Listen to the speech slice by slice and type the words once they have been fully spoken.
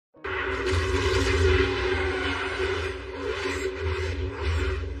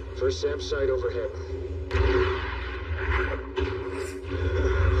SAM site overhead.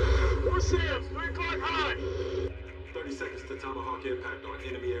 More SAMs! 3 o'clock high! 30 seconds to Tomahawk impact on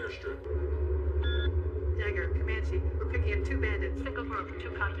enemy airstrip. Dagger, Comanche, we're picking up 2 bandits. Single group,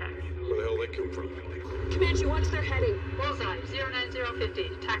 2 contacts. Where the hell they come from? Comanche, watch their heading. Bullseye, 09050,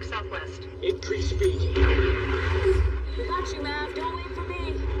 tack southwest. Increase speed. We got you, Mav. Don't wait for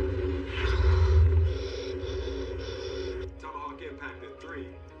me. Tomahawk impact in 3,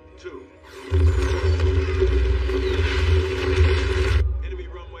 2. Enemy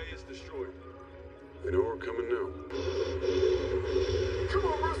runway is destroyed. They know we're coming now. Come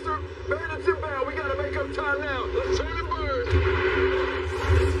on, Rooster! Bandits inbound! We gotta make up time now! Let's turn and burn!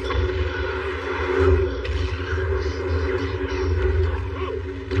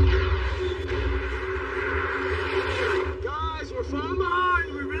 Guys, we're falling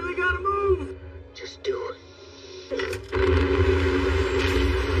behind! We really gotta move! Just do it.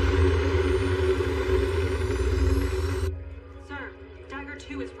 Sir, Dagger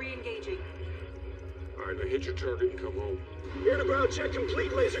 2 is re-engaging. Alright, now hit your target and come home. Air to ground check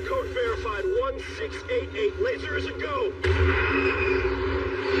complete. Laser code verified. 1688. Laser is a go.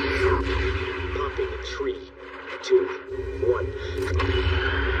 Popping in 3, 2, 1.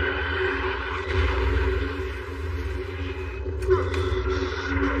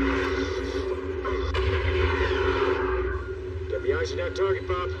 Get the eyes on that target,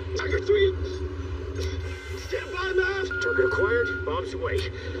 Bob. Tiger 3. Stand by, Mav. Target acquired. Bombs away.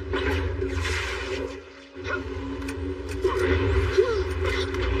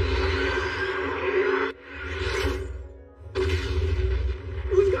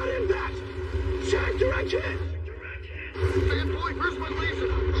 We've got impact. Check direct hit. Bad boy, where's my laser?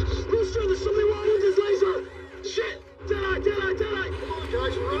 Rooster, there's something wrong with this laser. Shit! Deadeye, deadeye, deadeye. Come on,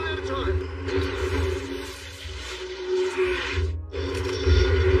 guys, we're running out of time.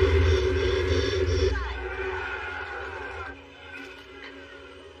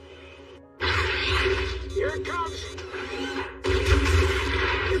 Here it comes!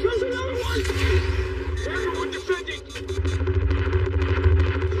 Here goes another one! Dagger 1 defending!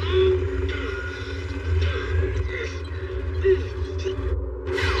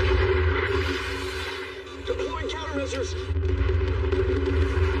 Deploying countermeasures!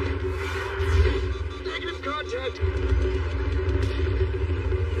 Negative contact!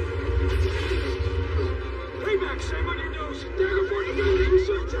 Payback, same on your nose! Dagger 4 defending!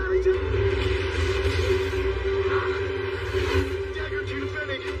 Research, Harrington! Dagger 2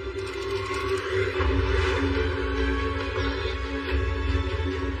 defending!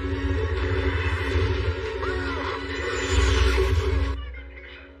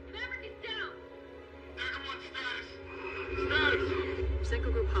 Maverick is down! Dagger 1 status! Status!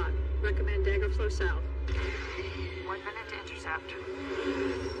 Single group hot. Recommend Dagger flow south. 1 minute to intercept.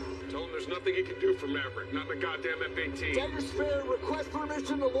 Tell him there's nothing he can do for Maverick, not in the goddamn F-18. Dagger spare, request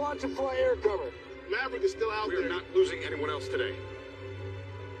permission to launch and fly air cover. Maverick is still out We there. are not losing anyone else today.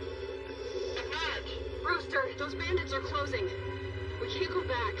 Rooster, those bandits are closing. We can't go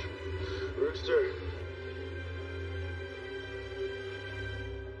back. Rooster.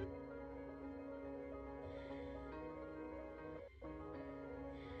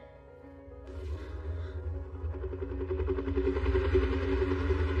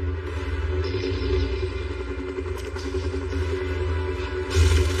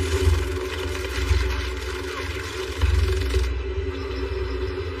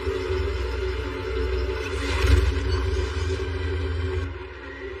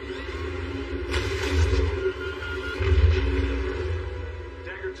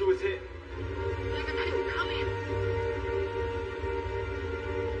 Dagger 2 is hit. Dagger 2, come in.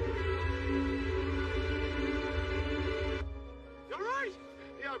 You alright?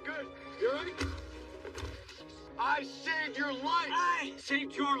 Yeah, I'm good. You alright? I saved your life! I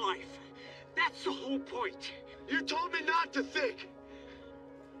saved your life. That's the whole point. You told me not to think!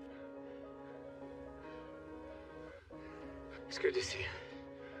 It's good to see you.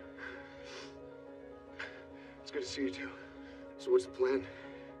 It's good to see you too. So what's the plan?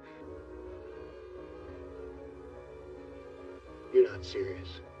 You're not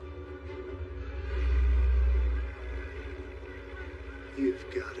serious. You've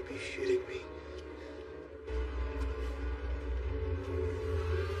got to be shitting me.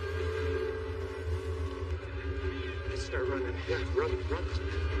 Let's start running. Yeah, run.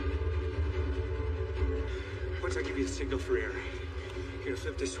 Once I give you the signal for air, you're gonna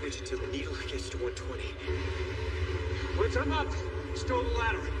flip the switch until the needle gets to 120. Once I'm up, stow the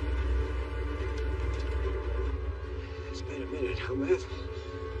ladder. It's been a minute, huh, Matt?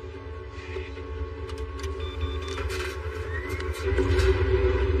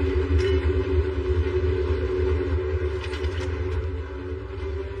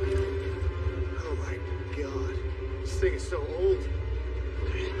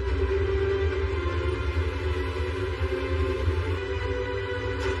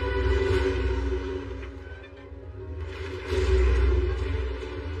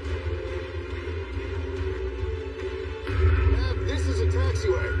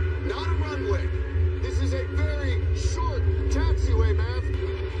 taxiway, not a runway. This is a very short taxiway, Mav.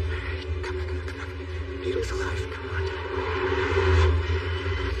 Come on. Needle's alive. Come on.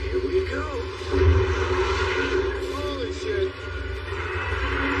 Here we go. Holy shit.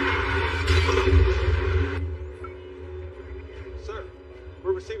 Sir,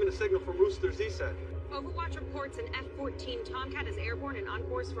 we're receiving a signal from Rooster's ESAT. Overwatch reports an F-14 Tomcat is airborne and on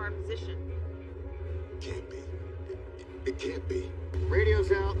course for our position. Can't be. It can't be.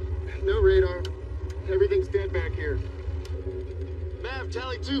 Radio's out. No radar. Everything's dead back here. Mav,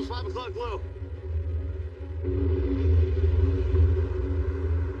 tally 2, 5 o'clock low.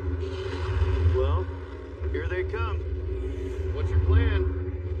 Well, here they come. What's your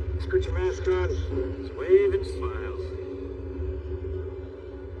plan? Let's put your mask on. Just wave and smile.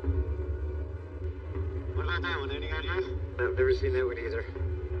 What about that one? Any idea? I've never seen that one either.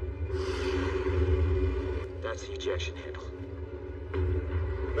 That's the ejection handle.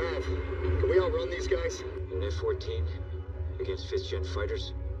 Mav, can we outrun these guys? An F-14 against 5th Gen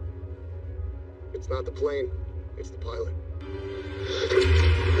fighters? It's not the plane. It's the pilot.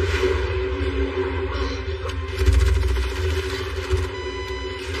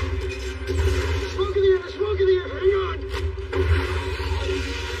 Smoke in the air! Smoke in the air! Hang on!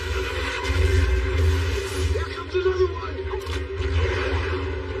 Here comes another one!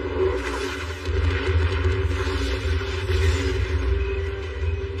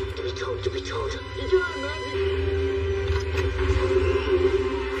 To be told. You got it, man!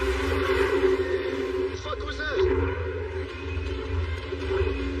 What the fuck was that?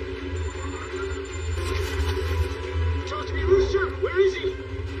 Talk to me, Rooster! Where is he?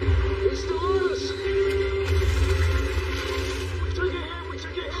 He's still on us! We took a hit! We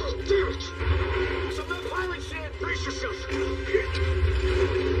took a hit! Oh, damn it! Some no pilot shit! Brace yourself!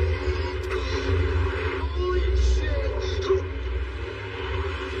 Holy shit!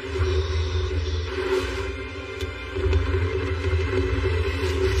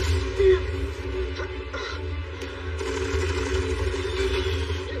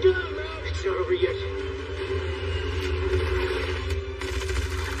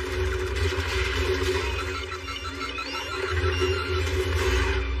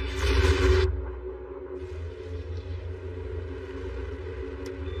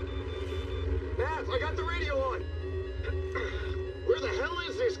 I got the radio on. Where the hell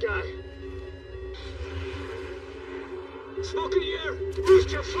is this guy? Smoke in the air!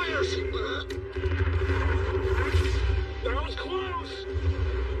 Rooster flares! That was close!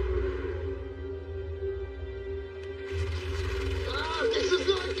 Ah, this is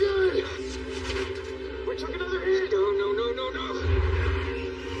not good! We took another hit! No.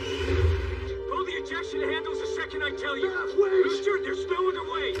 Pull the ejection handles the second I tell you. Wait! Rooster, there's no other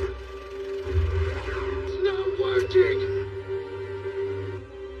way. It's not working!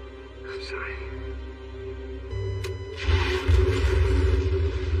 I'm sorry.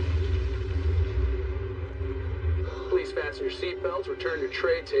 Please fasten your seatbelts, return your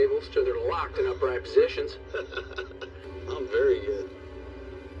tray tables till they're locked in upright positions. I'm very good.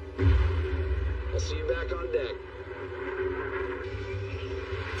 I'll see you back on deck.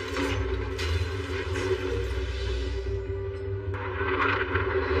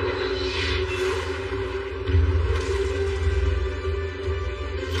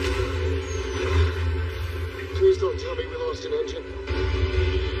 Please don't tell me we lost an engine.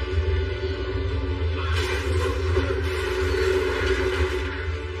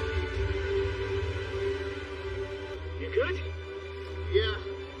 You good?